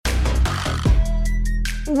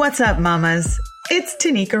What's up, mamas? It's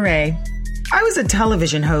Tanika Ray. I was a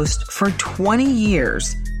television host for 20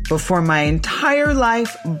 years before my entire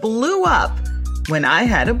life blew up when I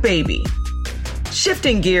had a baby.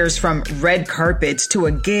 Shifting gears from red carpets to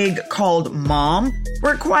a gig called Mom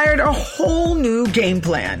required a whole new game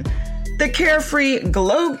plan. The carefree,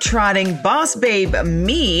 globe-trotting boss babe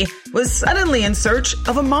me was suddenly in search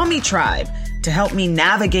of a mommy tribe to help me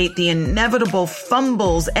navigate the inevitable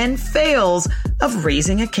fumbles and fails of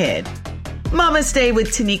raising a kid. Mama Stay with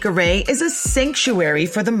Tanika Ray is a sanctuary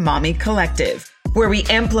for the mommy collective, where we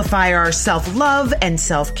amplify our self-love and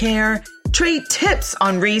self-care, trade tips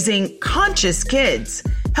on raising conscious kids,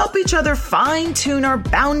 help each other fine-tune our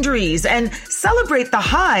boundaries, and celebrate the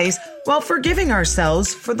highs while forgiving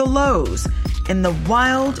ourselves for the lows in the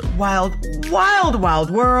wild, wild, wild,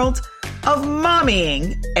 wild world of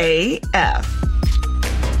mommying AF.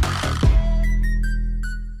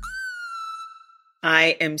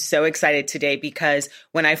 I am so excited today because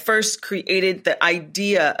when I first created the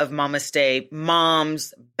idea of Mama Stay,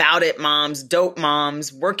 moms, bout it moms, dope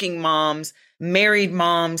moms, working moms, married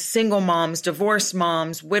moms, single moms, divorced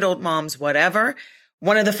moms, widowed moms, whatever,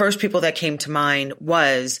 one of the first people that came to mind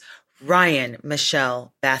was Michelle Ryan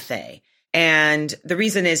Bathé. And the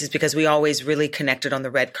reason is because we always really connected on the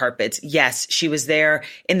red carpets. Yes, she was there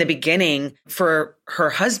in the beginning for her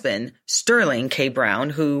husband, Sterling K. Brown,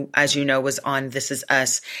 who, as you know, was on This Is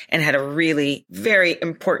Us and had a really very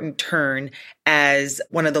important turn as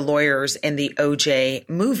one of the lawyers in the OJ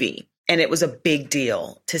movie. And it was a big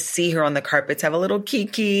deal to see her on the carpets, have a little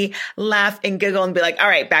kiki, laugh and giggle and be like, all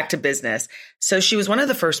right, back to business. So she was one of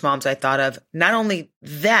the first moms I thought of. Not only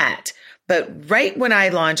that, but right when I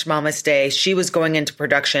launched Mama Stay, she was going into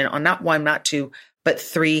production on not one, not two, but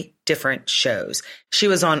 3 different shows. She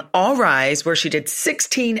was on All Rise, where she did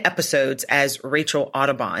 16 episodes as Rachel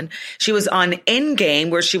Audubon. She was on Endgame,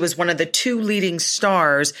 where she was one of the 2 leading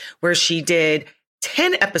stars, where she did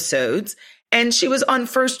 10 episodes. And she was on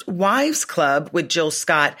First Wives Club with Jill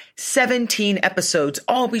Scott, 17 episodes,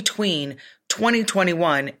 all between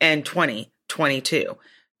 2021 and 2022.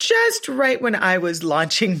 Just right when I was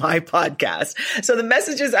launching my podcast. So the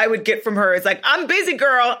messages I would get from her is like, I'm busy,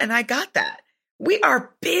 girl. And I got that. We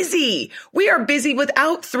are busy. We are busy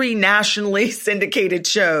without 3 nationally syndicated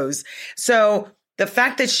shows. So the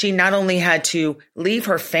fact that she not only had to leave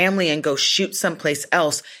her family and go shoot someplace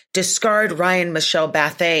else, discard Michelle Ryan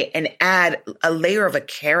Bathé and add a layer of a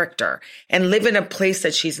character and live in a place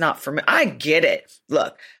that she's not familiar. I get it.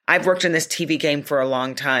 Look, I've worked in this TV game for a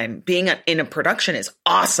long time. Being in a production is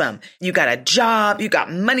awesome. You got a job, you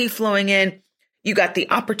got money flowing in, you got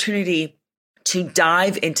the opportunity to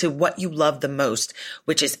dive into what you love the most,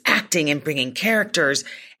 which is acting and bringing characters.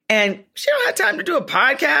 And she don't have time to do a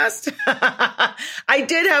podcast. I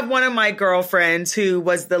did have one of my girlfriends who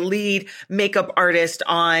was the lead makeup artist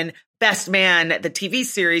on Best Man, the TV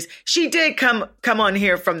series. She did come on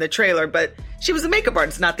here from the trailer, but she was a makeup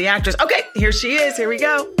artist, not the actress. Okay, here she is. Here we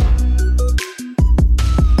go.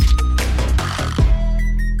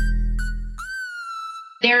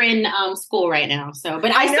 They're in school right now.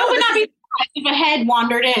 But I still would not be if a head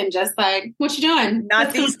wandered in, just like, what you doing?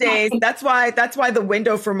 Not these days. That's why the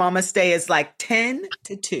window for Mama Stay is like 10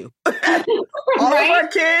 to 2. All right? Of our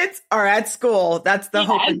kids are at school. That's the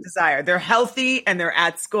hope and desire. They're healthy and they're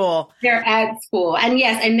at school. They're at school. And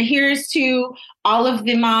yes, and here's to all of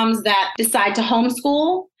the moms that decide to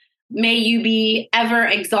homeschool. May you be ever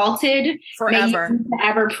exalted. Forever. May you be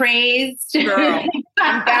ever praised. Girl,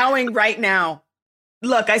 I'm bowing right now.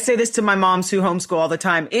 Look, I say this to my moms who homeschool all the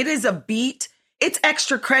time. It is a beat. It's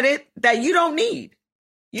extra credit that you don't need.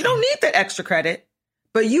 You don't need that extra credit,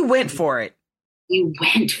 but you went for it. You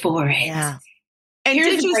went for it. Yeah. And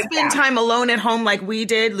did you spend time alone at home like we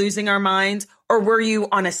did, losing our minds, or were you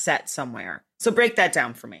on a set somewhere? So break that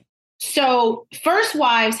down for me. So First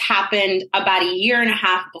Wives happened about 1.5 years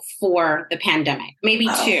before the pandemic, maybe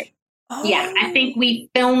 2. Oh. Yeah, I think we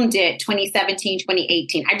filmed it 2017,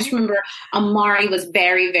 2018. I just remember Amari was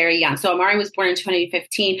very, very young. So Amari was born in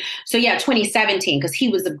 2015. So yeah, 2017, because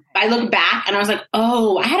I look back and I was like,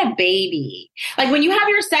 oh, I had a baby. Like when you have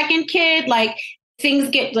your second kid, like things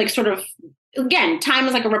get like sort of, again, time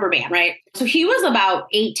is like a rubber band, right? So he was about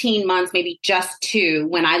 18 months, maybe just 2,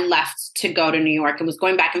 when I left to go to New York and was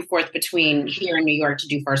going back and forth between here and New York to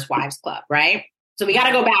do First Wives Club, right? So we got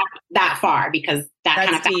to go back that far because that's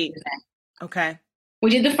kind of deep. Okay.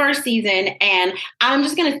 We did the first season, and I'm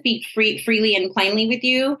just going to speak freely and plainly with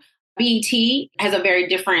you. BET has a very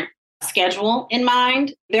different schedule in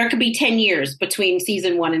mind. There could be 10 years between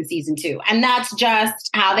season 1 and season 2, and that's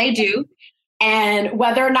just how they do. And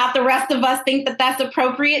whether or not the rest of us think that that's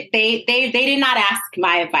appropriate, they did not ask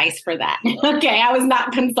my advice for that. Okay, I was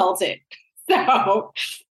not consulted. So,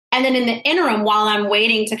 and then in the interim, while I'm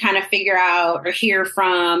waiting to kind of figure out or hear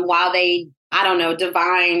from, while they, I don't know,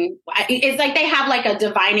 divine, it's like they have like a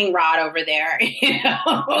divining rod over there, you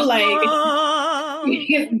know, like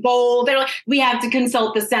it's bold. They're like, we have to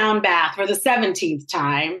consult the sound bath for the 17th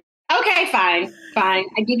time. Okay, fine. I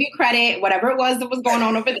give you credit, whatever it was that was going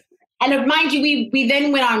on over there. And mind you, we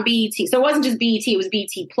then went on BET. So it wasn't just BET, it was BET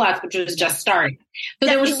Plus, which was just starting. So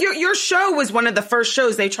yeah, there was your show was one of the first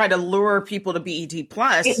shows they tried to lure people to BET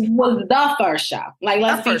Plus. It was the first show. Like,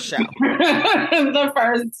 let's the first show. The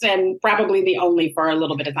first and probably the only for a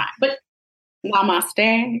little bit of time. But namaste.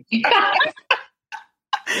 I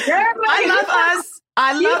love us.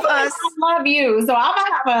 I love you. So I'm going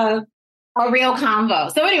to have a real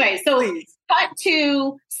convo. So anyway, cut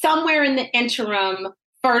to somewhere in the interim.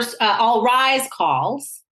 First, All Rise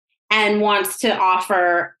calls and wants to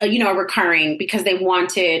offer, a recurring, because they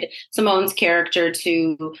wanted Simone's character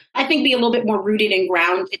to, I think, be a little bit more rooted and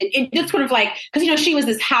grounded. It just sort of like, because, she was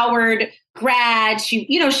this Howard grad. She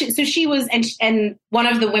was, and one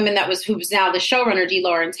of the women who was now the showrunner, D.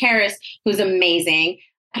 Lawrence Harris, who's amazing.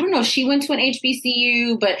 I don't know, she went to an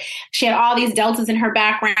HBCU, but she had all these deltas in her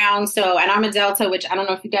background. So, and I'm a delta, which I don't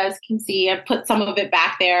know if you guys can see. I put some of it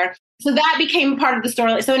back there. So that became part of the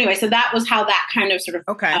story. So anyway, so that was how that kind of sort of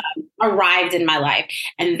arrived in my life.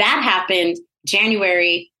 And that happened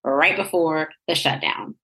January, right before the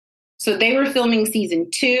shutdown. So they were filming season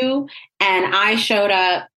 2 and I showed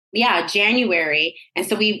up, January. And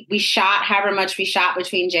so we shot however much we shot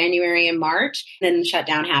between January and March, and then the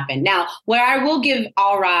shutdown happened. Now, where I will give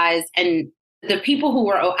All Rise and the people who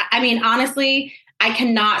were, honestly, I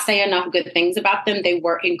cannot say enough good things about them. They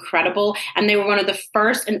were incredible. And they were one of the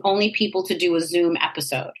first and only people to do a Zoom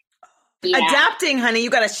episode. Yeah. Adapting, honey.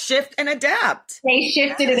 You got to shift and adapt. They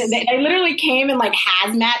shifted it. They literally came in like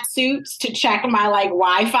hazmat suits to check my like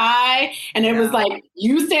Wi-Fi. And it was like,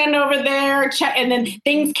 you stand over there, check. And then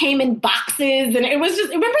things came in boxes. And it was just,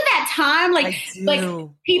 remember that time? Like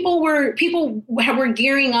people were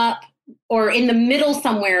gearing up, or in the middle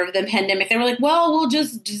somewhere of the pandemic. They were like, well, we'll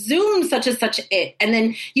just Zoom such and such it. And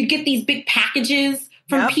then you get these big packages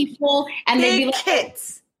from people. And they'd be like,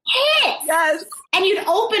 kits. Yes. And you'd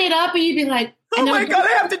open it up and you'd be like, oh my God,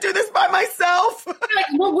 I have to do this by myself. Like,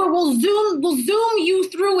 we'll Zoom you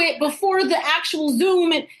through it before the actual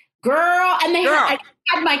Zoom. And I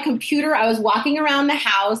had my computer. I was walking around the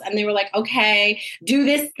house and they were like, okay, do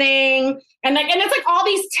this thing. And it's like all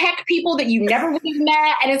these tech people that you never would have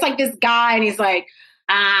met. And it's like this guy and he's like,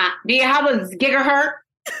 do you have a gigahertz?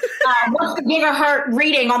 What's the gigahertz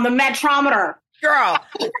reading on the metrometer? Girl.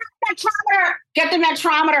 Metrometer. Get the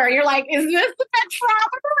metrometer. You're like, is this the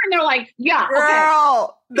metrometer? And they're like, yeah.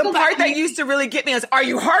 Girl. Okay. The part that used to really get me is, are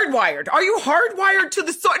you hardwired? Are you hardwired to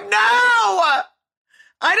the source? No!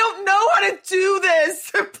 I don't know how to do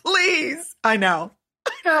this. Please. I know.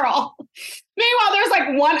 Girl. Meanwhile, there's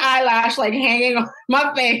like one eyelash like hanging on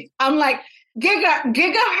my face. I'm like, gigahertz.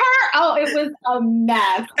 Oh, it was a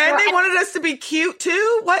mess. And they wanted us to be cute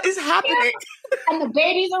too? What is happening? Yeah. And the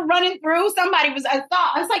babies are running through. I was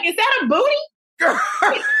like, is that a booty? Girl.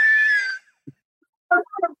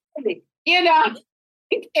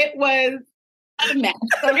 It was a mess.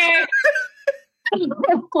 Okay.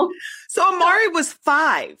 So Amari was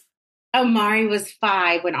 5. Amari was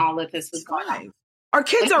 5 when all of this was going on. Our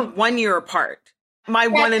kids are 1 year apart. My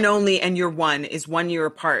one and only and your one is 1 year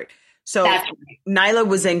apart. So Nyla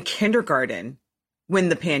was in kindergarten when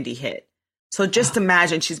the pandy hit. So just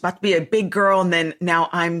imagine, she's about to be a big girl and then now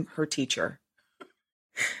I'm her teacher.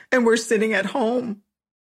 And we're sitting at home.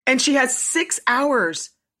 And she has 6 hours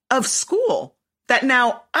of school that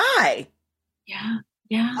now I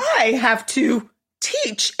have to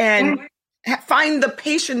teach and find the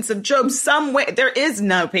patience of Job some way. There is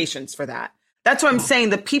no patience for that. That's what I'm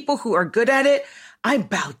saying. The people who are good at it, I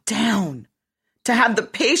bow down to have the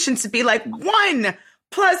patience to be like, 1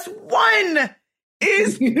 + 1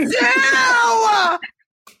 is 2.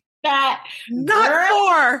 That not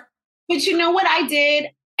 4. But you know what I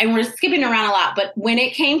did? And we're skipping around a lot, but when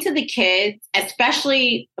it came to the kids,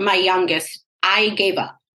 especially my youngest, I gave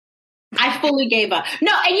up. I fully gave up.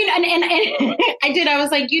 No, and I did. I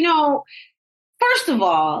was like, first of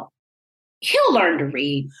all, he'll learn to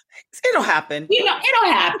read. It'll happen.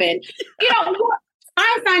 It'll happen.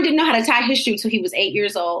 Einstein didn't know how to tie his shoe till he was 8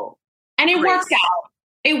 years old. And it worked out.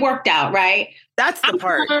 It worked out, right? That's the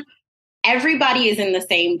part. Everybody is in the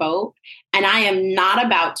same boat. And I am not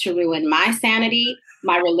about to ruin my sanity,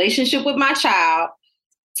 my relationship with my child,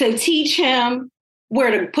 to teach him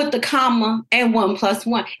where to put the comma and 1 +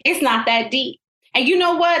 1. It's not that deep. And you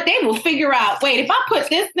know what? They will figure out, wait, if I put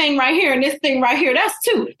this thing right here and this thing right here, that's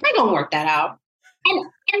 2. They're going to work that out. And why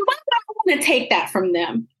would I want to take that from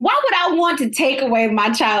them? Why would I want to take away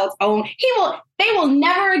my child's own? They will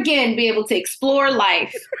never again be able to explore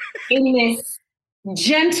life in this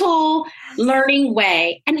gentle learning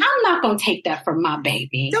way. And I'm not going to take that from my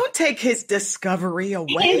baby. Don't take his discovery away.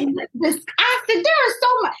 I said, there are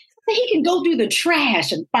so much. He can go through the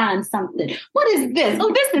trash and find something. What is this?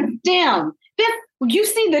 Oh, this is STEM. You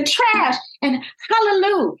see the trash and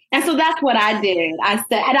hallelujah. And so that's what I did. I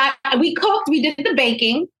said, and we cooked, we did the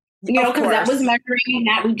baking, because that was measuring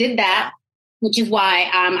that. We did that, which is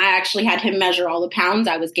why I actually had him measure all the pounds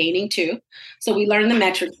I was gaining too. So we learned the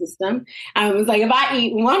metric system. I was like, if I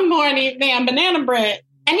eat one more damn banana bread,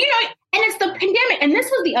 and and it's the pandemic. And this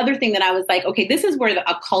was the other thing that I was like, okay, this is where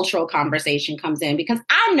a cultural conversation comes in, because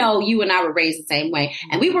I know you and I were raised the same way,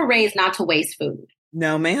 and we were raised not to waste food.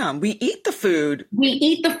 No, ma'am. We eat the food.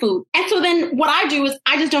 And so then what I do is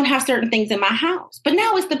I just don't have certain things in my house. But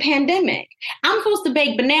now it's the pandemic. I'm supposed to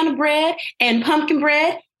bake banana bread and pumpkin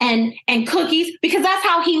bread and cookies, because that's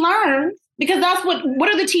how he learns. Because that's what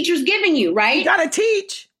are the teachers giving you, right? You got to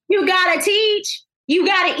teach. You got to teach. You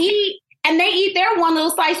got to eat. And they eat their one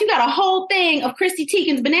little slice. You got a whole thing of Christy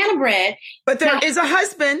Teigen's banana bread. But there is a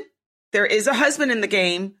husband. There is a husband in the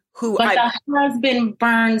game. The husband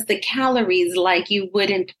burns the calories like you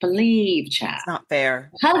wouldn't believe, child. It's not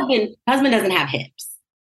fair. Husband doesn't have hips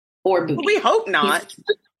or booty. We hope not.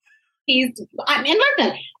 Listen,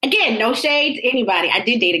 again, no shade to anybody. I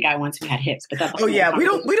did date a guy once who had hips, but that's we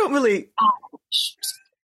don't really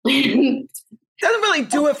doesn't really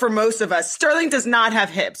do it for most of us. Sterling does not have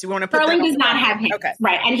hips. You want to put Sterling does not have hips. Okay.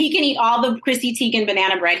 Right. And he can eat all the Chrissy Teigen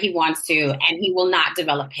banana bread he wants to, and he will not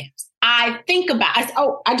develop hips. I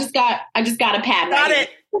just got a pad. Got it.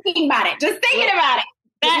 Thinking about it. Just thinking about it.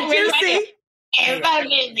 That's juicy. It's so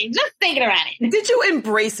juicy. Just thinking about it. Did you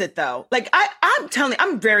embrace it though? Like I'm telling you,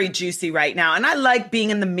 I'm very juicy right now, and I like being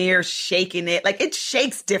in the mirror shaking it. Like it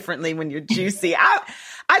shakes differently when you're juicy. I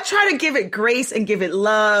try to give it grace and give it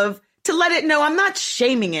love, to let it know I'm not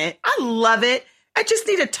shaming it. I love it. I just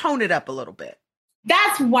need to tone it up a little bit.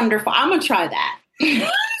 That's wonderful. I'm going to try that. As soon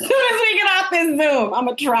as we get off this Zoom, I'm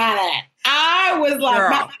going to try that. I was like,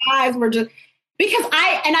 girl. My eyes were just, because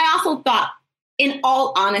I also thought, in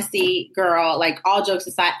all honesty, girl, like all jokes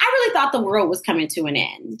aside, I really thought the world was coming to an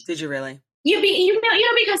end. Did you really?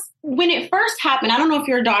 Because when it first happened, I don't know if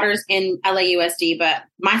your daughter's in LAUSD, but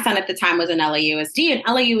my son at the time was in LAUSD, and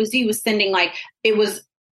LAUSD was sending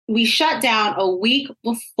we shut down a week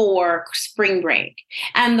before spring break.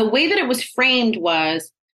 And the way that it was framed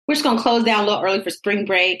was, we're just going to close down a little early for spring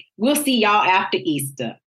break. We'll see y'all after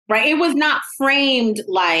Easter, right? It was not framed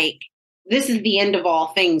like, this is the end of all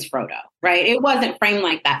things, Frodo, right? It wasn't framed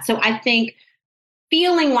like that. So I think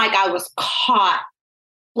feeling like I was caught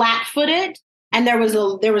flat-footed, and there was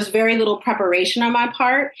very little preparation on my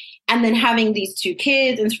part, and then having these 2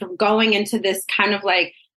 kids and sort of going into this kind of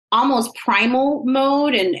like almost primal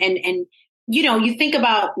mode, and you think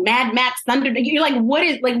about Mad Max Thunder. You're like,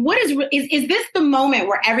 is this the moment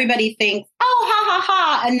where everybody thinks, oh, ha ha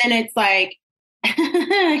ha, and then it's like,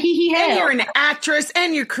 hee. And you're an actress,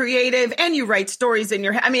 and you're creative, and you write stories in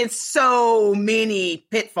your head. I mean, it's so many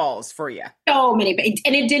pitfalls for you. So many,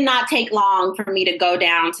 and it did not take long for me to go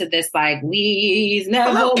down to this like,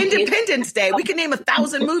 Independence Day. We can name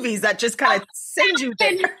 1,000 movies that just kind of send you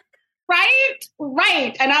there.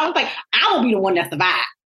 Right. And I was like, I will be the one that survives.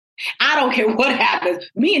 I don't care what happens.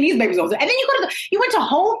 Me and these babies will. And then you went to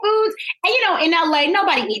Whole Foods, and in LA,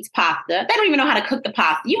 nobody eats pasta. They don't even know how to cook the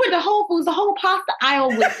pasta. You went to Whole Foods, the whole pasta aisle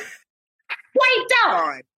was wiped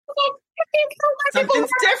out. Something's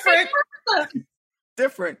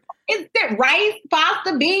different. Is there rice,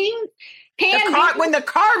 pasta, beans, when the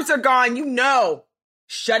carbs are gone,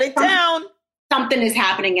 shut it down. Something is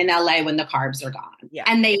happening in LA when the carbs are gone. Yeah.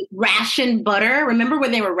 And they ration butter. Remember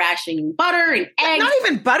when they were rationing butter and eggs? Not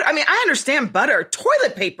even butter. I mean, I understand butter.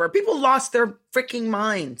 Toilet paper. People lost their freaking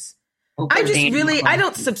minds. I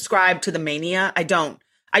don't subscribe to the mania. I don't.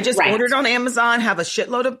 I just ordered on Amazon, have a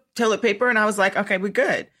shitload of toilet paper, and I was like, okay, we're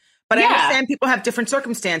good. But I understand people have different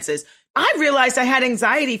circumstances. I realized I had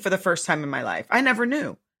anxiety for the first time in my life. I never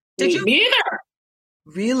knew. Did you? Neither.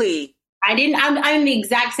 Really? I didn't. I'm the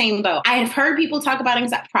exact same boat. I had heard people talk about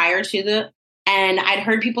anxiety prior to and I'd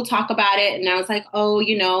heard people talk about it, and I was like,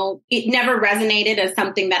 it never resonated as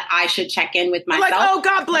something that I should check in with myself. Like, oh,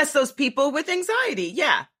 God bless those people with anxiety.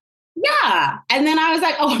 Yeah. Yeah. And then I was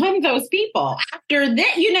like, oh, I'm those people. After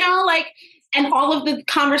that, And all of the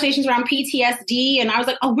conversations around PTSD. And I was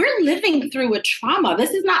like, oh, we're living through a trauma. This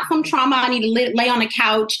is not some trauma I need to lay on a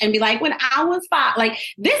couch and be like, when I was 5, like,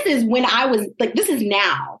 this is when I was like, this is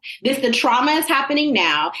now. The trauma is happening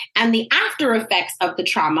now. And the after effects of the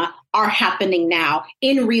trauma are happening now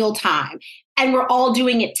in real time. And we're all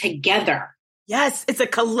doing it together. Yes, it's a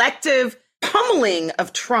collective pummeling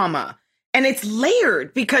of trauma. And it's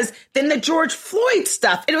layered because then the George Floyd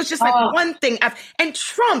stuff, it was just like one thing and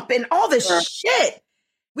Trump and all this shit.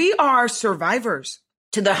 We are survivors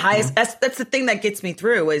to the highest. That's the thing that gets me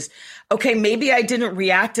through is, okay, maybe I didn't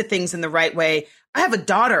react to things in the right way. I have a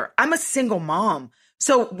daughter. I'm a single mom.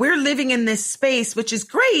 So we're living in this space, which is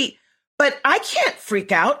great, but I can't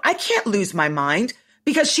freak out. I can't lose my mind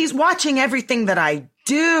because she's watching everything that I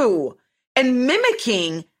do and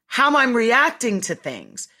mimicking how I'm reacting to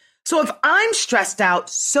things. So if I'm stressed out,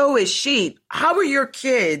 so is she. How were your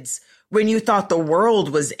kids when you thought the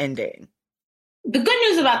world was ending? The good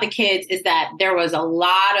news about the kids is that there was a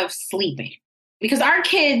lot of sleeping because our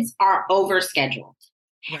kids are overscheduled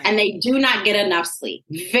and they do not get enough sleep.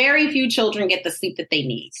 Very few children get the sleep that they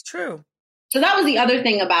need. It's true. So that was the other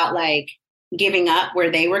thing about like giving up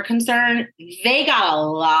where they were concerned. They got a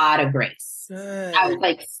lot of grace. Good. I was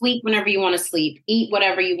like, sleep whenever you want to sleep, eat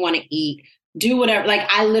whatever you want to eat. Do whatever. Like,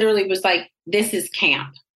 I literally was like, this is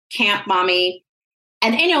camp, mommy.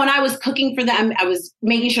 And, you know, and I was cooking for them. I was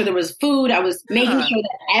making sure there was food. I was making sure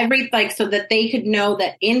that so that they could know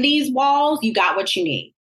that in these walls, you got what you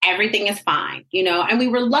need. Everything is fine, you know, and we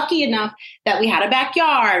were lucky enough that we had a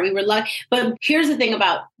backyard. We were lucky. But here's the thing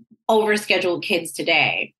about overscheduled kids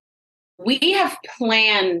today. We have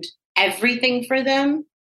planned everything for them,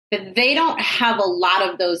 but they don't have a lot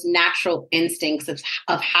of those natural instincts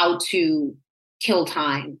of how to kill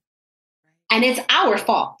time. And it's our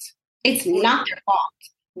fault. It's not their fault.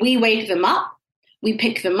 We wake them up. We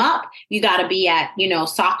pick them up. You got to be at, you know,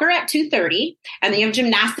 soccer at 2:30, and then you have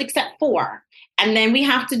gymnastics at 4. And then we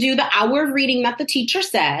have to do the hour of reading that the teacher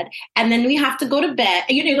said. And then we have to go to bed.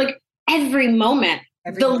 You know, like every moment.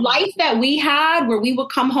 Life that we had where we would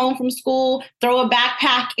come home from school, throw a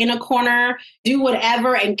backpack in a corner, do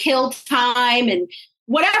whatever and kill time and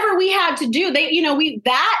whatever we had to do.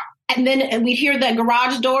 And then we'd hear the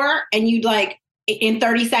garage door and you'd like in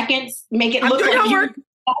 30 seconds, make it look like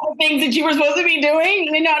all the things that you were supposed to be doing.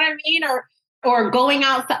 You know what I mean? Or going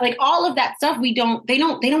outside, like all of that stuff. They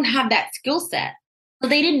don't have that skill set. So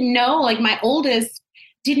they didn't know, like my oldest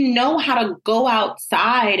didn't know how to go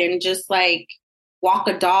outside and just like walk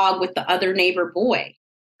a dog with the other neighbor boy.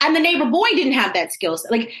 And the neighbor boy didn't have that skill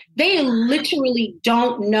set. Like they literally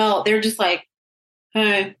don't know. They're just like,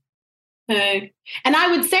 hey. And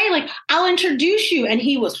I would say like, I'll introduce you. And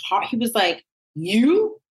he was hard. He was like,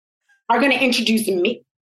 you are going to introduce me.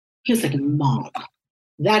 He was like, Mom,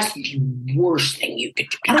 that's the worst thing you could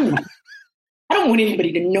do. I don't want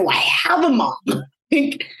anybody to know I have a mom.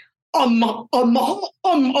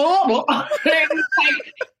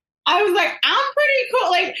 I was like, I'm pretty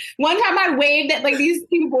cool. Like one time I waved at like these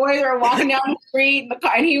 2 boys were walking down the street in the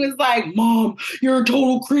car and he was like, Mom, you're a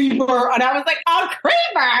total creeper. And I was like, a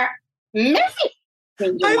creeper? Me?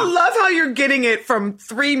 I love how you're getting it from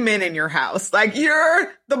 3 men in your house. Like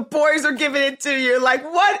the boys are giving it to you. Like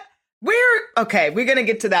what? Okay, we're going to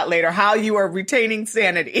get to that later. How you are retaining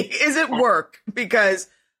sanity. Is it work? Because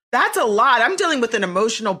that's a lot. I'm dealing with an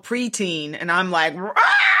emotional preteen and I'm like,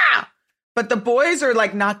 rah! But the boys are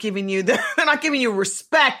like not giving you they're not giving you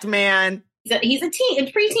respect, man. He's a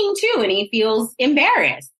preteen too, and he feels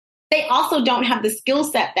embarrassed. They also don't have the skill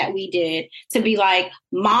set that we did to be like,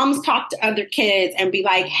 moms talk to other kids and be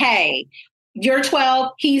like, hey, you're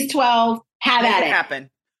 12, he's 12, have at it. Happen.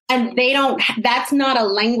 And they don't, that's not a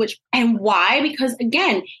language. And why? Because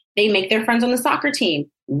again, they make their friends on the soccer team.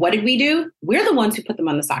 What did we do? We're the ones who put them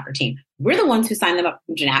on the soccer team. We're the ones who signed them up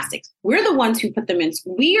for gymnastics. We're the ones who put them in.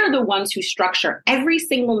 We are the ones who structure every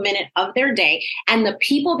single minute of their day. And the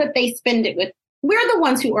people that they spend it with, we're the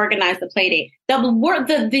ones who organize the play date.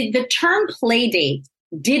 The term play date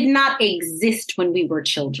did not exist when we were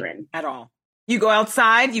children. At all. You go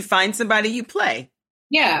outside, you find somebody, you play.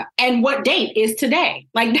 Yeah. And what date is today?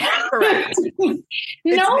 Like, correct.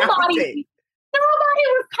 Nobody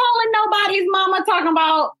was calling nobody's mama talking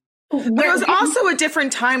about. But it was also a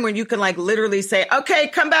different time when you can like literally say, okay,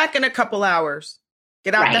 come back in a couple hours,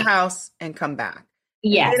 get out the house and come back.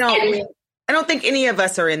 Yes. I don't think any of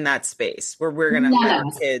us are in that space where we're going to have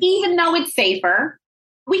kids. Even though it's safer,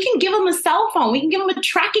 we can give them a cell phone. We can give them a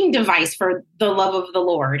tracking device for the love of the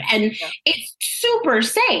Lord. And it's super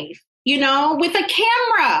safe, with a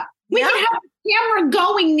camera. We can have camera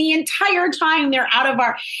going the entire time they're out of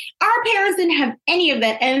our parents didn't have any of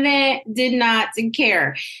that, and they did not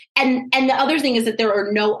care. And the other thing is that there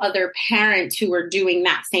are no other parents who are doing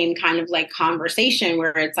that same kind of like conversation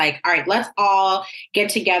where it's like, all right, let's all get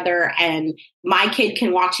together and my kid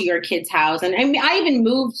can walk to your kid's house. And I even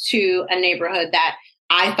moved to a neighborhood that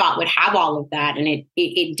I thought would have all of that, and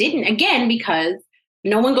it didn't, again, because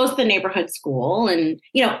no one goes to the neighborhood school. And,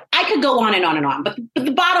 you know, I could go on and on and on. But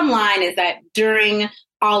the bottom line is that during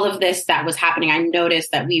all of this that was happening, I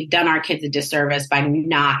noticed that we've done our kids a disservice by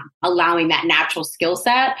not allowing that natural skill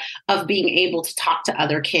set of being able to talk to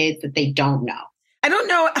other kids that they don't know. I don't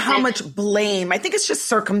know how much blame. I think it's just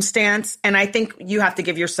circumstance. And I think you have to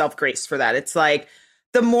give yourself grace for that. It's like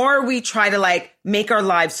the more we try to like make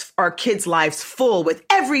our kids' lives full with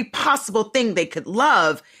every possible thing they could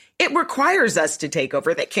love, it requires us to take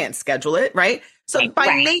over. They can't schedule it, right? So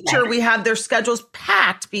by nature, we have their schedules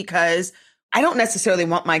packed because I don't necessarily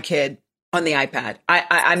want my kid on the iPad.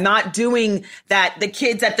 I'm not doing that. The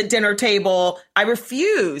kids at the dinner table, I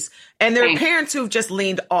refuse. And there are parents who've just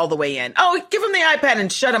leaned all the way in. Oh, give them the iPad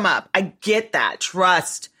and shut them up. I get that.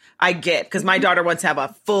 Trust. I get, because my daughter wants to have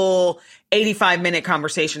a full 85-minute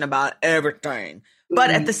conversation about everything.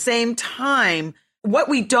 But at the same time, what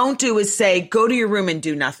we don't do is say, go to your room and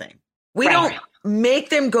do nothing. We don't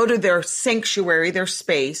make them go to their sanctuary, their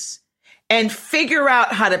space, and figure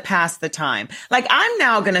out how to pass the time. Like I'm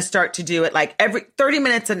now going to start to do it like every 30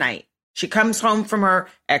 minutes a night. She comes home from her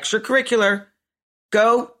extracurricular,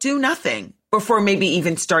 go do nothing before maybe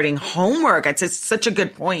even starting homework. It's such a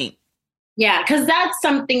good point. Yeah, because that's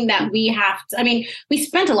something that we have to, I mean, we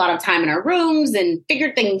spent a lot of time in our rooms and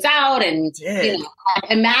figured things out and, you know,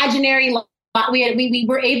 imaginary. We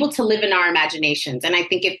were able to live in our imaginations. And I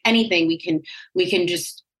think if anything, we can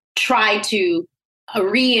just try to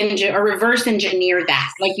reverse engineer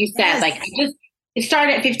that. Like you said, like it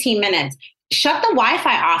started at 15 minutes. Shut the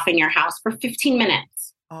Wi-Fi off in your house for 15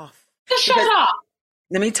 minutes. Off. Just shut it off.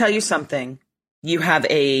 Let me tell you something. You have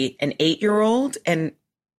an 8-year-old, and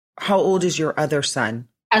how old is your other son?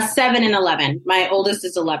 7 and 11. My oldest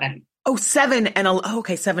is 11. Oh, 7 and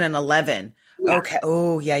 11. Yeah. Okay.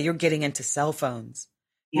 Oh, yeah. You're getting into cell phones.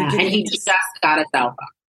 Yeah. And he just got a cell phone.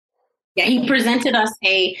 Yeah. He presented us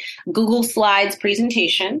a Google Slides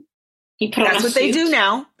presentation. That's what they do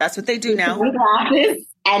now.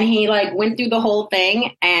 And he like went through the whole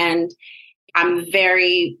thing. And I'm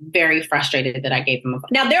very, very frustrated that I gave him a phone.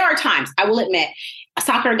 Now, there are times, I will admit,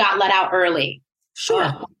 soccer got let out early.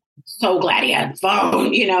 Sure. So glad he had a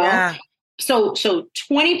phone, you know? Yeah. So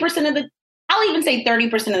 20% I'll even say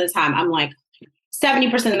 30% of the time, I'm like,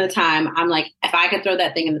 70% of the time, I'm like, if I could throw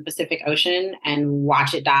that thing in the Pacific Ocean and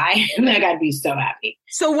watch it die, then I'd be so happy.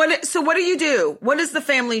 So what do you do? What does the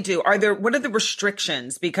family do? What are the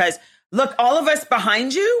restrictions? Because look, all of us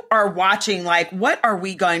behind you are watching, like, what are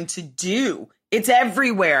we going to do? It's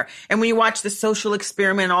everywhere. And when you watch The Social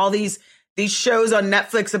Experiment, all these shows on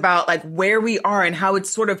Netflix about like where we are and how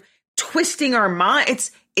it's sort of twisting our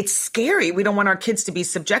mind, it's scary. We don't want our kids to be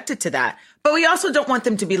subjected to that, but we also don't want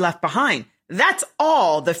them to be left behind. That's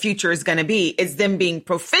all the future is going to be, is them being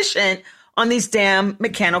proficient on these damn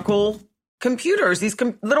mechanical computers, these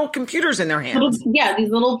little computers in their hands. These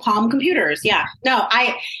little palm computers. Yeah. No,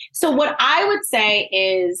 so what I would say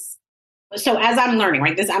is, so as I'm learning,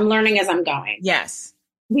 right, I'm learning as I'm going. Yes.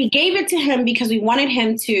 We gave it to him because we wanted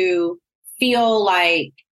him to feel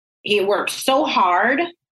like he worked so hard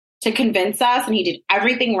to convince us and he did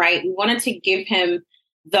everything right. We wanted to give him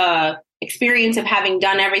the experience of having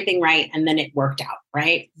done everything right, and then it worked out,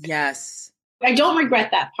 right? Yes. I don't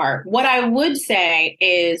regret that part. What I would say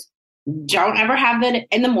is don't ever have it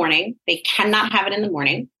in the morning. They cannot have it in the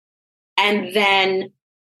morning. And then,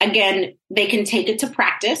 again, they can take it to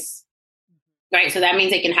practice, right? So that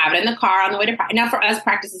means they can have it in the car on the way to practice. Now, for us,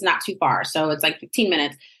 practice is not too far. So it's like 15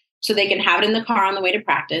 minutes. So they can have it in the car on the way to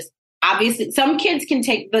practice. Obviously, some kids can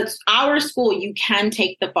take our school, you can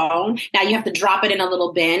take the phone. Now you have to drop it in a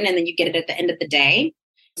little bin and then you get it at the end of the day.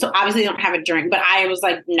 So obviously they don't have it during, but I was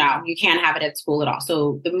like, no, you can't have it at school at all.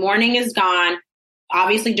 So the morning is gone,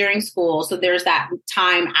 obviously during school. So there's that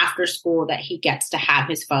time after school that he gets to have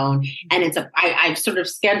his phone. And I've sort of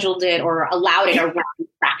scheduled it or allowed it around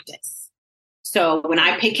practice. So when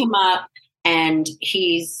I pick him up and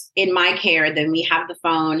he's in my care, then we have the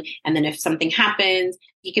phone. And then if something happens,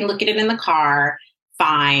 you can look at it in the car,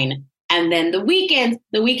 fine. And then the weekends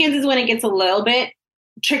is when it gets a little bit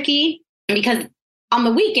tricky, because on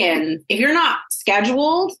the weekend, if you're not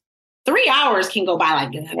scheduled, 3 hours can go by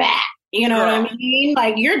like that. You know what I mean?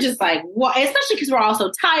 Like, you're just like, what? Especially because we're all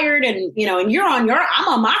so tired and, you know, and I'm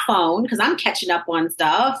on my phone because I'm catching up on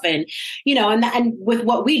stuff. And, you know, and with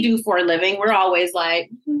what we do for a living, we're always like.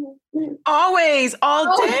 Always,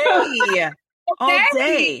 all day. All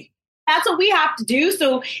day. That's what we have to do.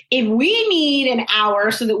 So if we need an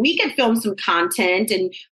hour so that we can film some content.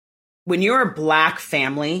 And when you're a Black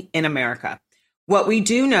family in America, what we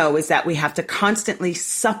do know is that we have to constantly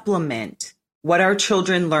supplement what our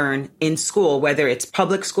children learn in school, whether it's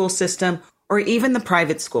public school system or even the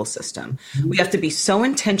private school system. We have to be so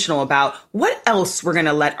intentional about what else we're going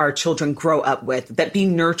to let our children grow up with, that be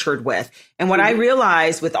nurtured with. And what I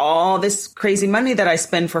realized with all this crazy money that I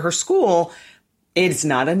spend for her school, it's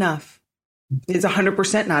not enough. It's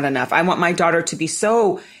 100% not enough. I want my daughter to be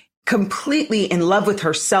so completely in love with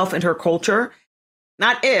herself and her culture.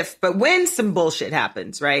 Not if, but when some bullshit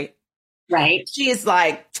happens, right? Right. She is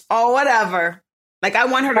like, oh, whatever. Like, I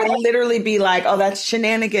want her to literally be like, oh, that's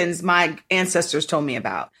shenanigans my ancestors told me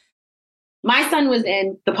about. My son was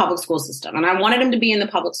in the public school system, and I wanted him to be in the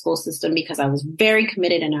public school system because I was very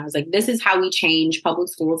committed. And I was like, this is how we change public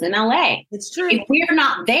schools in LA. It's true. If we're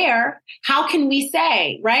not there, how can we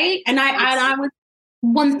say, right? And I was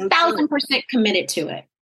 1000% committed to it.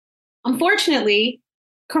 Unfortunately,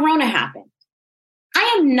 Corona happened.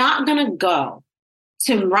 I am not going to go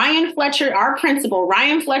to Ryan Fletcher, our principal,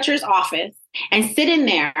 Ryan Fletcher's office, and sit in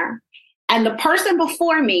there. And the person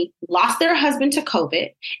before me lost their husband to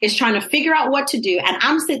COVID, is trying to figure out what to do. And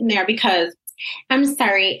I'm sitting there because, I'm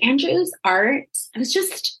sorry, Andrew's art,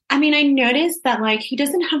 I noticed that, like, he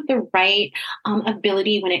doesn't have the right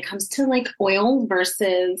ability when it comes to, like, oil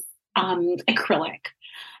versus acrylic.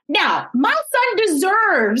 Now, my son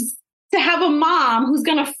deserves to have a mom who's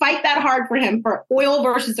going to fight that hard for him for oil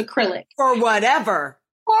versus acrylic. For whatever.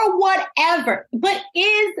 But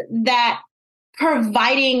is that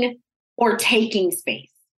providing or taking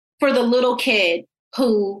space for the little kid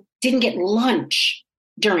who didn't get lunch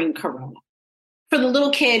during Corona? For the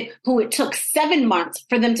little kid who it took 7 months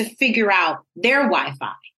for them to figure out their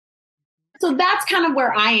Wi-Fi? So that's kind of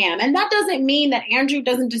where I am. And that doesn't mean that Andrew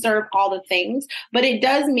doesn't deserve all the things, but it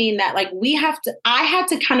does mean that, like, I had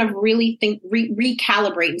to kind of really think,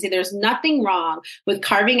 recalibrate and say there's nothing wrong with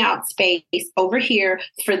carving out space over here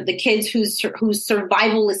for the kids whose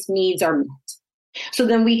survivalist needs are met. So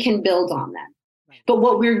then we can build on them. But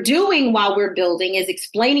what we're doing while we're building is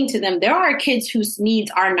explaining to them there are kids whose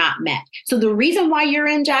needs are not met. So the reason why you're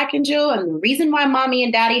in Jack and Jill, and the reason why mommy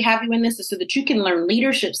and daddy have you in this, is so that you can learn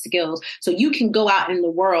leadership skills, so you can go out in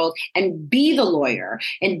the world and be the lawyer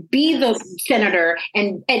and be the senator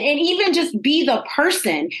and even just be the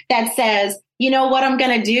person that says, you know what I'm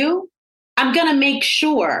going to do? I'm going to make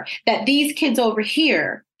sure that these kids over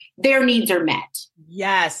here, their needs are met.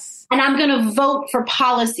 Yes. And I'm going to vote for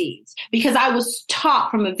policies because I was taught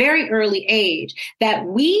from a very early age that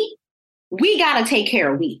we got to take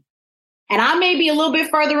care of we. And I may be a little bit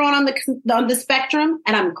further on the spectrum,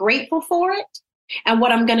 and I'm grateful for it. And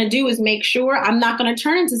what I'm going to do is make sure I'm not going to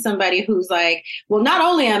turn into somebody who's like, well, not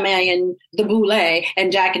only am I in the Boulé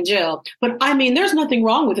and Jack and Jill, but I mean, there's nothing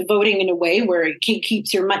wrong with voting in a way where it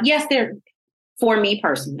keeps your money. Yes, for me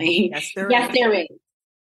personally. Yes, there is.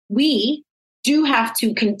 We do have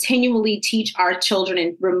to continually teach our children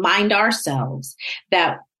and remind ourselves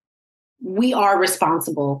that we are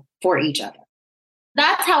responsible for each other.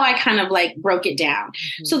 That's how I kind of like broke it down.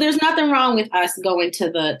 Mm-hmm. So there's nothing wrong with us going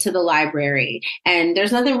to the library, and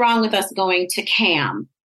there's nothing wrong with us going to CAM.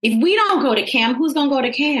 If we don't go to CAM, who's going to go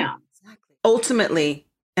to CAM? Exactly. Ultimately,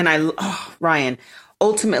 Ryan,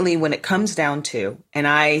 ultimately when it comes down to, and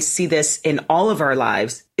I see this in all of our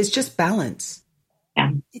lives, it's just balance.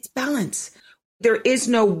 Yeah. It's balance. There is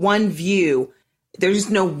no one view. There's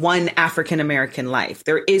no one African-American life.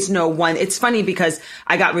 There is no one. It's funny because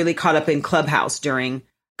I got really caught up in Clubhouse during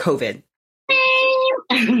COVID.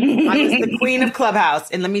 I was the queen of Clubhouse.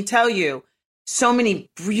 And let me tell you, so many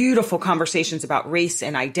beautiful conversations about race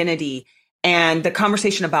and identity, and the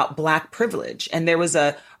conversation about Black privilege. And there was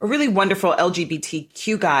a really wonderful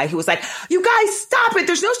LGBTQ guy who was like, you guys, stop it.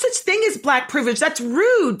 There's no such thing as Black privilege. That's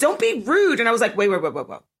rude. Don't be rude. And I was like, wait.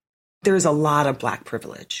 There's a lot of Black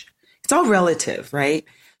privilege. It's all relative, right?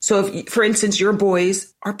 So if, for instance, your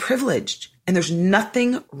boys are privileged, and there's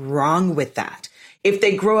nothing wrong with that. If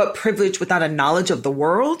they grow up privileged without a knowledge of the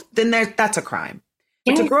world, then that's a crime.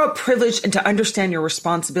 But to grow up privileged and to understand your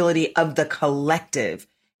responsibility of the collective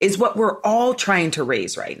is what we're all trying to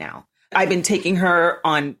raise right now. I've been taking her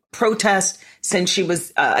on protest since she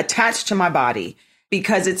was attached to my body,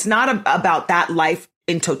 because it's not about that life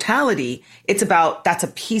in totality. It's about, that's a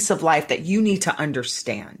piece of life that you need to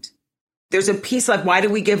understand. There's a piece like, why do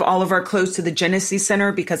we give all of our clothes to the Genesee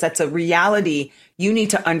Center? Because that's a reality. You need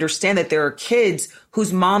to understand that there are kids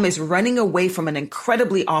whose mom is running away from an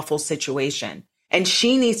incredibly awful situation. And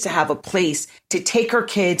she needs to have a place to take her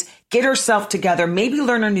kids, get herself together, maybe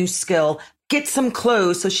learn a new skill, get some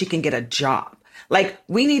clothes so she can get a job. Like,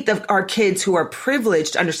 we need our kids who are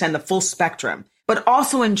privileged to understand the full spectrum, but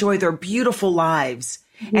also enjoy their beautiful lives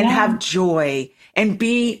and have joy and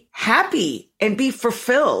be happy and be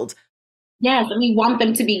fulfilled. Yes, and we want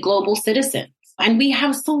them to be global citizens. And we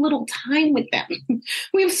have so little time with them.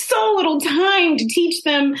 We have so little time to teach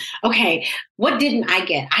them, okay, what didn't I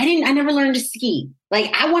get? I never learned to ski.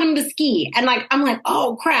 Like, I want them to ski. And like, I'm like,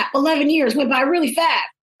 oh crap, 11 years went by really fast.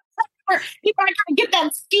 You gotta get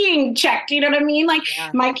that skiing checked. You know what I mean? Like,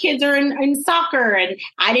 my kids are in soccer and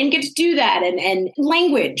I didn't get to do that. And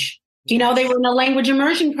language, you know, they were in a language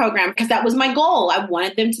immersion program because that was my goal. I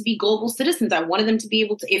wanted them to be global citizens. I wanted them to be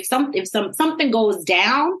able to, if something goes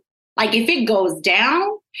down, like if it goes down,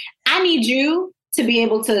 I need you to be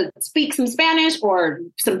able to speak some Spanish or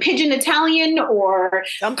some pidgin Italian or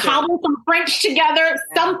cobble some French together,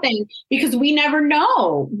 something, because we never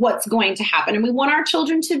know what's going to happen. And we want our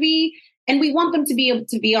children to be, and we want them to be able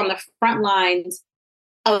to be on the front lines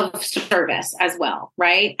of service as well,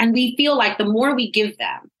 right? And we feel like the more we give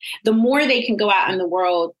them, the more they can go out in the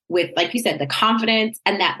world with, like you said, the confidence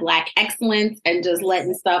and that Black excellence and just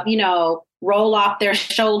letting stuff, you know, roll off their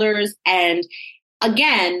shoulders. And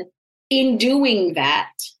again, in doing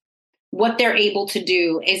that, what they're able to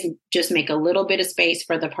do is just make a little bit of space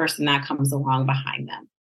for the person that comes along behind them,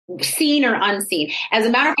 seen or unseen. As a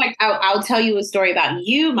matter of fact, I'll tell you a story about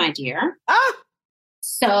you, my dear.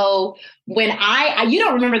 So when you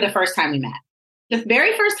don't remember the first time we met. The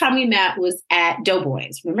very first time we met was at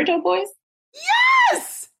Doughboys. Remember Doughboys?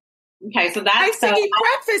 Yes. Okay, so that's I used to eat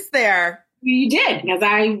breakfast there. You did, because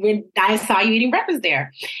I saw you eating breakfast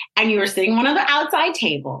there, and you were sitting on one of the outside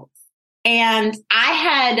tables. And I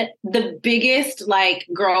had the biggest like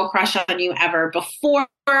girl crush on you ever before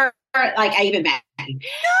like I even met you.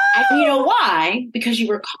 No! And you know why? Because you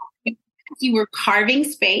were carving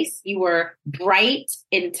space. You were bright,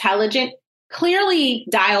 intelligent, clearly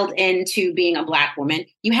dialed into being a Black woman.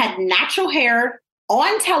 You had natural hair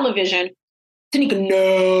on television. Tanika,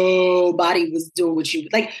 nobody was doing what you,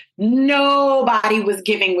 like, nobody was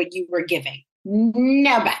giving what you were giving.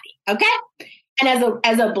 Nobody. Okay. And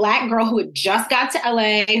as a Black girl who had just got to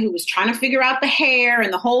LA, who was trying to figure out the hair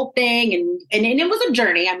and the whole thing, and it was a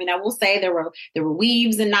journey. I mean, I will say there were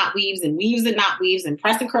weaves and not weaves and weaves and not weaves and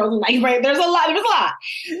press and curls and like, right, there was a lot.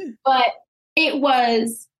 But it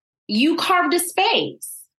was, you carved a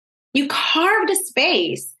space. You carved a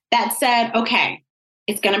space that said, okay,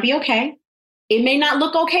 it's going to be okay. It may not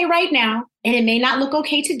look okay right now, and it may not look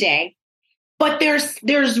okay today, but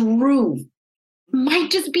there's room.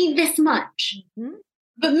 Might just be this much. Mm-hmm.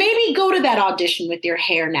 But maybe go to that audition with your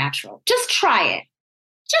hair natural. Just try it.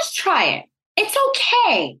 It's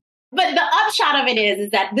okay. But the upshot of it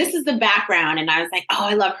is that this is the background. And I was like, oh,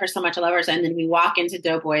 I love her so much. And then we walk into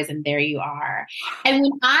Doughboys and there you are. And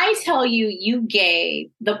when I tell you, you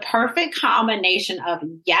gave the perfect combination of,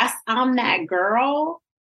 yes, I'm that girl,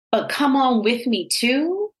 but come on with me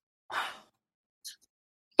too.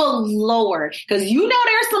 Lord, because you know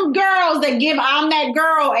there's some girls that give I'm that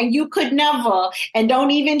girl and you could never and don't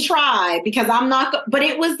even try because I'm not. But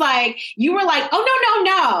it was like, you were like, oh,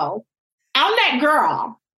 no. I'm that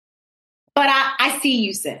girl. But I see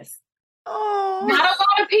you, sis. Oh. Not a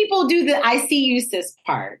lot of people do the I see you, sis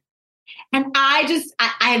part. And I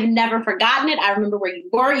have never forgotten it. I remember where you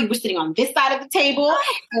were. You were sitting on this side of the table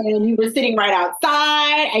and you were sitting right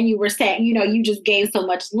outside and you were saying, you know, you just gave so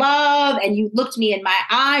much love and you looked me in my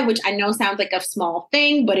eye, which I know sounds like a small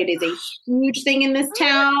thing, but it is a huge thing in this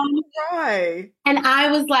town. Right. And I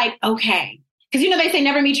was like, okay. Because, you know, they say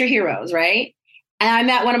never meet your heroes, right? And I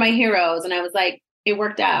met one of my heroes and I was like, it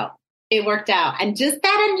worked out. And just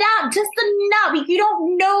enough. You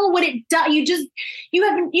don't know what it does. You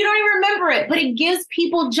don't even remember it, but it gives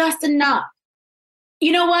people just enough.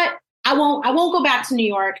 You know what? I won't go back to New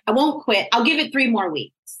York. I won't quit. I'll give it 3 more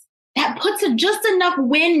weeks. That puts just enough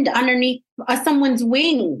wind underneath someone's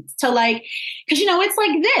wings to like, because, you know, it's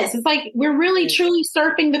like this. It's like we're really, truly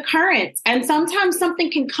surfing the currents. And sometimes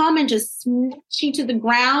something can come and just smash you to the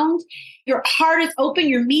ground. Your heart is open.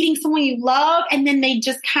 You're meeting someone you love. And then they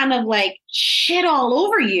just kind of like shit all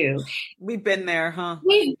over you. We've been there, huh?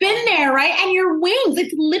 We've been there, right? And your wings,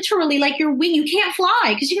 it's literally like your wing. You can't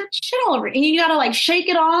fly because you got shit all over it. And you got to like shake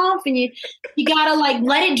it off and you got to like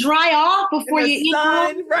let it dry off before you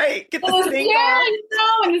know, right. Get the stink off. You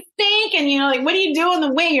know, and the stink and like, what do you do in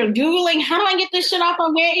the wing? You're Googling, how do I get this shit off my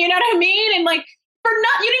wing? You know what I mean? And like, you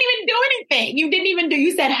didn't even do anything.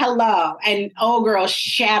 You said hello, and old girl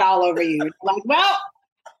shat all over you. Like, well,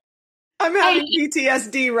 I'm having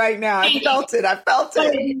PTSD right now. I felt it.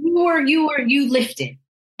 You lifted,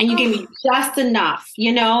 and you gave me just enough,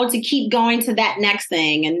 to keep going to that next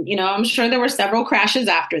thing. And, I'm sure there were several crashes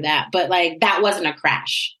after that, but like, that wasn't a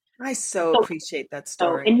crash. I so appreciate that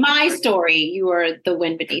story. So in my story, you were the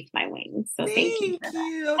wind beneath my wings. So thank you for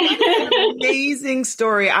that. That's an amazing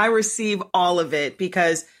story. I receive all of it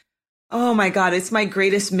because, oh my God, it's my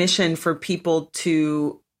greatest mission for people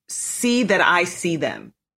to see that I see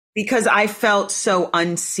them, because I felt so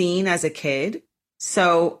unseen as a kid.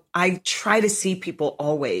 So I try to see people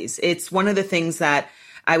always. It's one of the things that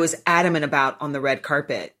I was adamant about on the red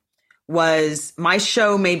carpet. Was my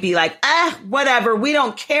show may be like, whatever, we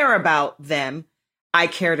don't care about them. I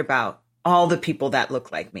cared about all the people that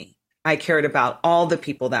look like me. I cared about all the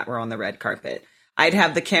people that were on the red carpet. I'd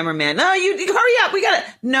have the cameraman, you hurry up, we gotta.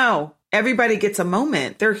 No, everybody gets a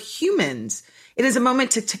moment. They're humans. It is a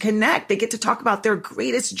moment to connect. They get to talk about their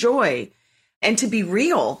greatest joy and to be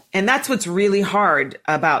real. And that's what's really hard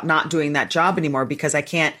about not doing that job anymore, because I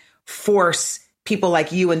can't force people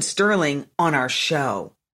like you and Sterling on our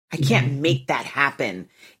show. I can't make that happen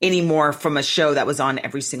anymore from a show that was on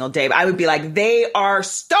every single day. I would be like, they are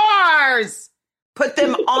stars. Put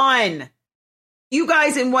them on. You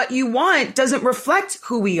guys and what you want doesn't reflect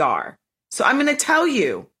who we are. So I'm going to tell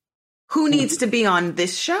you who needs to be on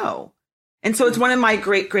this show. And so it's one of my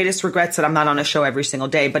greatest regrets that I'm not on a show every single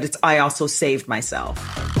day, but I also saved myself.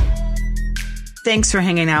 Thanks for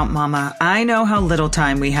hanging out, Mama. I know how little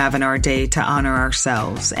time we have in our day to honor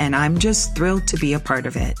ourselves, and I'm just thrilled to be a part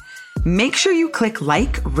of it. Make sure you click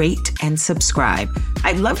like, rate, and subscribe.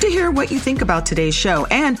 I'd love to hear what you think about today's show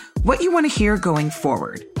and what you want to hear going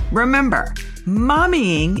forward. Remember,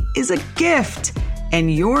 mommying is a gift,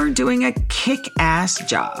 and you're doing a kick-ass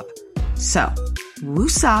job. So,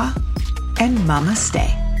 woosah and mama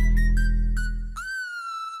stay.